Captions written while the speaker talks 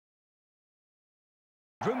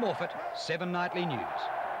Drew Morfitt, 7 Nightly News.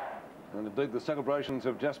 And indeed, the celebrations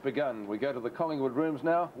have just begun. We go to the Collingwood rooms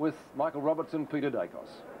now with Michael Robertson, Peter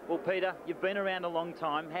Daicos. Well, Peter, you've been around a long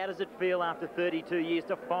time. How does it feel after 32 years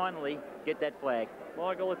to finally get that flag?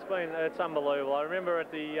 Michael, it's unbelievable. I remember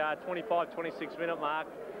at the 25, 26 minute mark,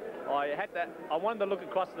 I wanted to look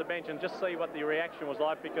across the bench and just see what the reaction was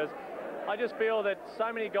like, because I just feel that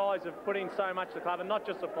so many guys have put in so much to the club, and not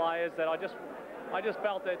just the players, that I just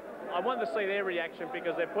felt that I wanted to see their reaction,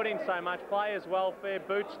 because they've put in so much. Players' welfare,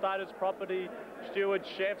 boot status, property, stewards,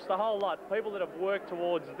 chefs, the whole lot. People that have worked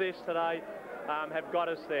towards this today have got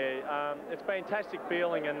us there. It's a fantastic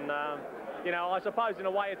feeling, and you know, I suppose in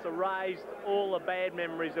a way it's erased all the bad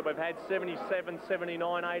memories that we've had, 77,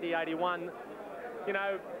 79, 80, 81. You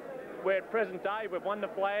know, we're at present day, we've won the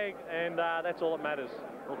flag, and that's all that matters.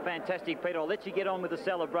 Well, fantastic, Peter. I'll let you get on with the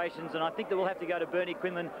celebrations, and I think that we'll have to go to Bernie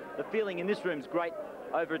Quinlan. The feeling in this room's great.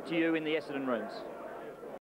 Over to you in the Essendon rooms.